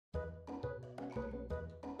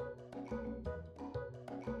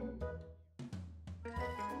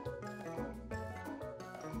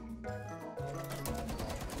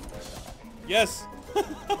Yes. Yeah.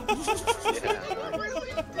 Really?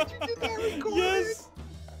 Did you get that recorded? Yes.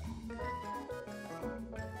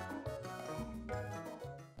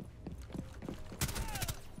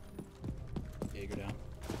 Jaeger down.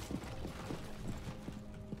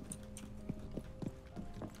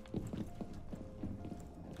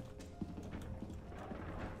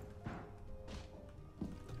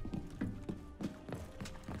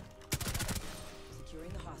 Securing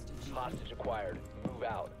the hostage. Hostage acquired. Move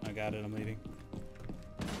out. I got it. I'm leaving.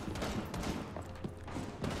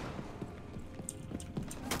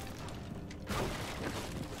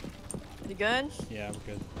 You good? Yeah,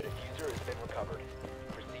 we're good. The diffuser has been recovered.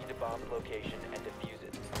 Proceed to bomb's location and defuse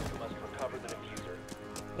it. You must recover the diffuser.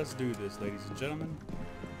 Let's do this, ladies and gentlemen.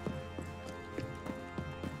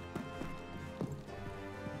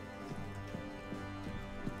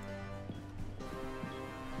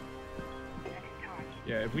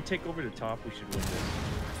 Yeah, if we take over the top, we should win this.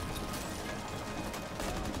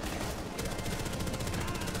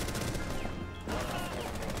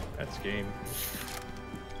 That's game.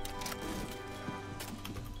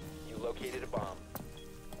 You located a bomb.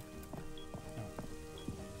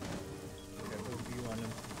 Okay, we'll view on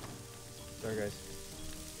them. Sorry, guys.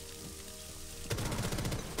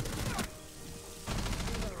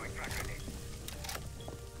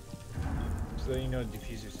 Just letting you know the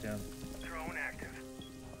diffuser's down. Drone active.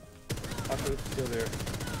 Apocalypse still there.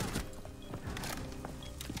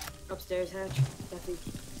 Upstairs hatch. Definitely.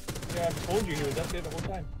 Yeah, I told you he was up there the whole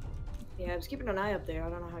time. Yeah, I was keeping an eye up there. I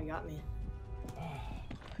don't know how he got me.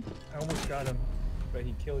 I almost got him, but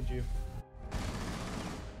he killed you.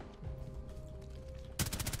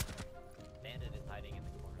 Bandit is hiding in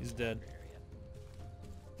the corner. He's dead.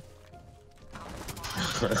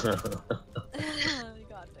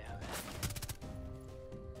 God damn it.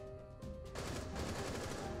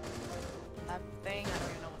 That thing, I don't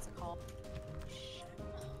even know what's it called. Shit.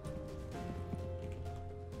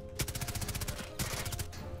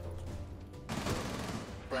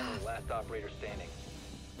 Friendly, last operator standing.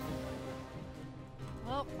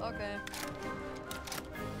 Well, okay.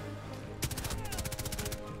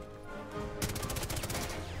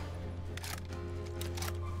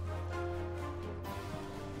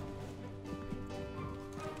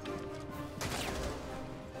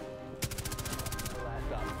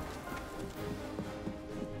 Last op.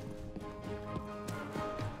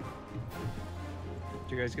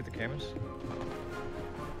 Did you guys get the cameras?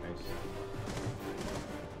 Nice.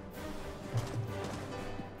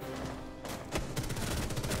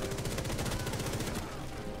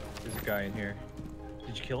 There's a guy in here.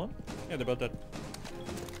 Did you kill him? Yeah, they're about that.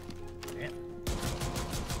 Damn.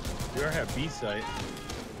 We are at B site.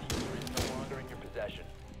 Diffuser is no longer in your possession.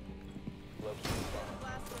 Locate the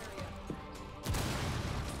bomb.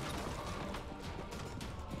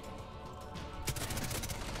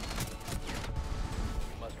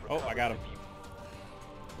 You must Oh, I recover got the him. diffuser.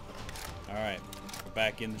 All right, we're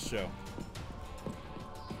back in the show.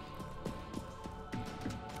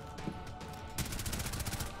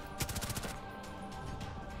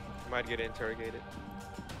 Might get interrogated.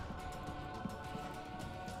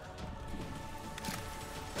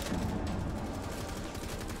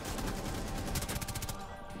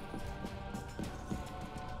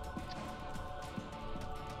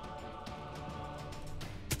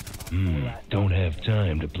 Don't have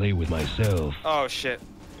time to play with myself. Oh shit.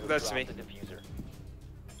 You have That's dropped me. the diffuser.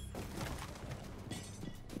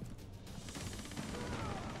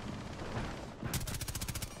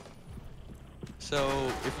 So,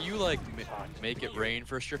 if you like make it rain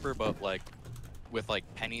for a stripper, but like with like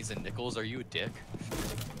pennies and nickels, are you a dick?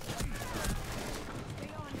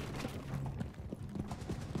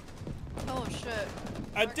 Oh shit.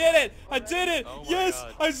 I did it! I did it! Oh my Yes!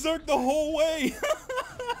 God. I zerked the whole way!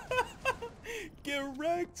 Get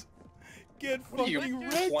wrecked! Get What are you fucking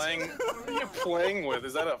wrecked! playing? What are you playing with?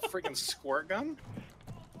 Is that a freaking squirt gun?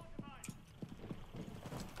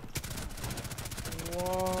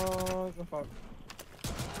 What the fuck?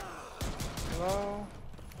 Hello?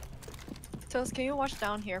 Toast, can you watch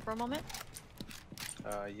down here for a moment?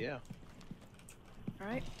 Yeah.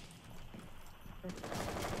 Alright.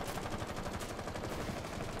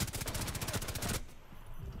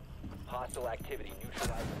 Hostile activity.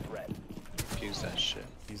 Neutralize the threat. Fuse that shit.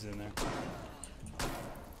 He's in there.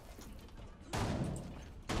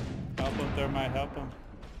 Help him, Thermite, help him.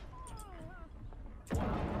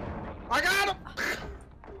 I got him!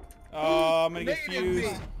 Oh, I'm gonna get Negative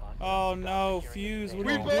fused. me. Oh no, Fuse, what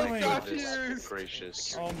We are you both doing? got fused!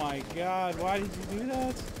 Gracious. Oh my god, why did you do that?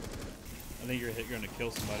 I think you're gonna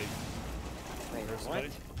kill somebody. Wait, Hurt what? somebody?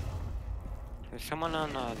 There's someone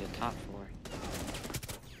on the top floor.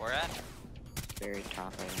 Where at? very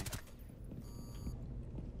top, I think.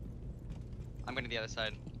 I'm going to the other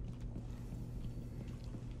side.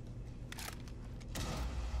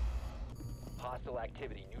 Hostile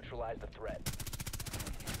activity. Neutralize the threat.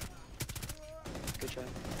 Good job.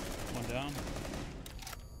 One down.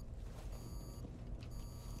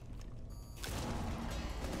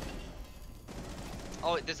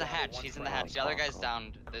 Oh, there's a hatch. He's in the hatch. The other guy's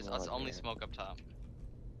down. There's only smoke up top.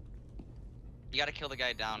 You gotta kill the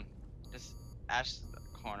guy down. Just Ash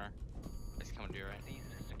corner. He's coming to you, right? Cease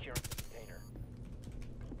securing the container.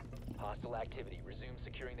 Hostile activity. Resume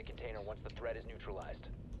securing the container once the threat is neutralized.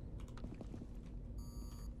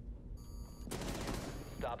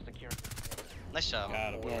 Stop securing the container. Nice shot.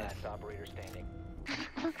 Got him. Four Yeah. last operator standing.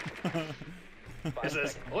 It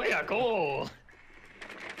says, oh yeah, cool.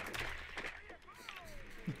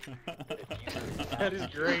 That is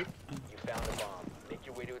great. You found a bomb. Make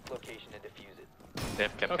your way to its location and defuse it. They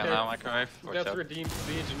have kept Okay. now, microwave. Watch Death out. redeemed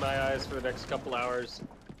siege in my eyes for the next couple hours.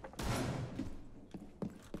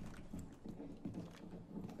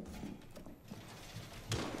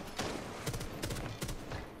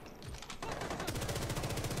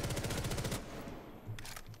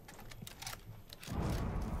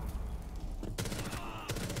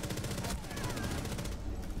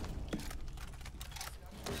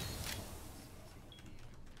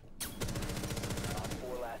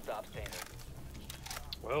 Four last stop standing.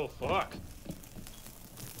 Well, fuck.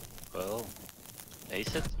 Well,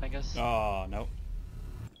 ace it, I guess. Oh, no.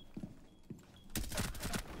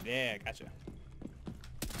 Yeah, gotcha.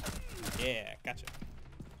 Yeah, gotcha.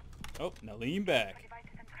 Oh, now lean back.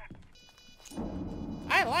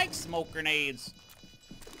 I like smoke grenades.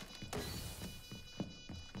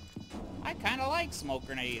 I kind of like smoke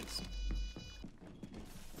grenades.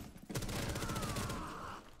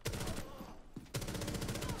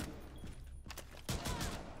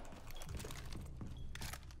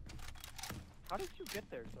 How did you get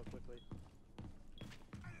there so quickly?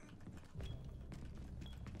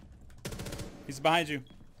 He's behind you.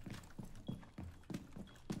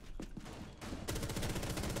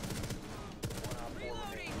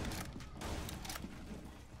 Reloading.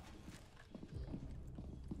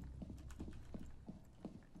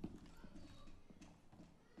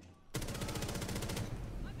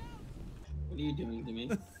 What are you doing to me?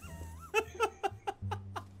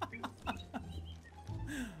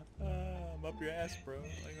 I'm up your ass, bro.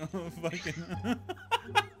 Like, I'm fucking.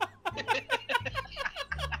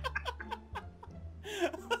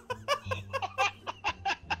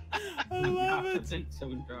 I love it.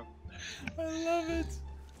 Someone dropped. I love it.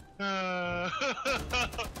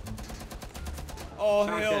 Oh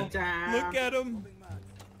hell! Shotgun. Look at him.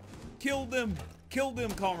 Killed him. Killed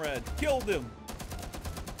him, comrade. Killed him.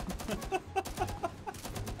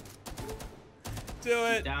 Do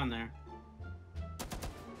it. Down there.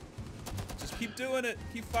 Just keep doing it.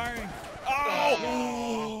 Keep firing.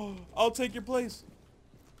 Oh! I'll take your place.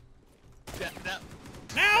 That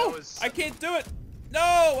Now! was- I can't do it.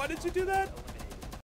 No! Why did you do that?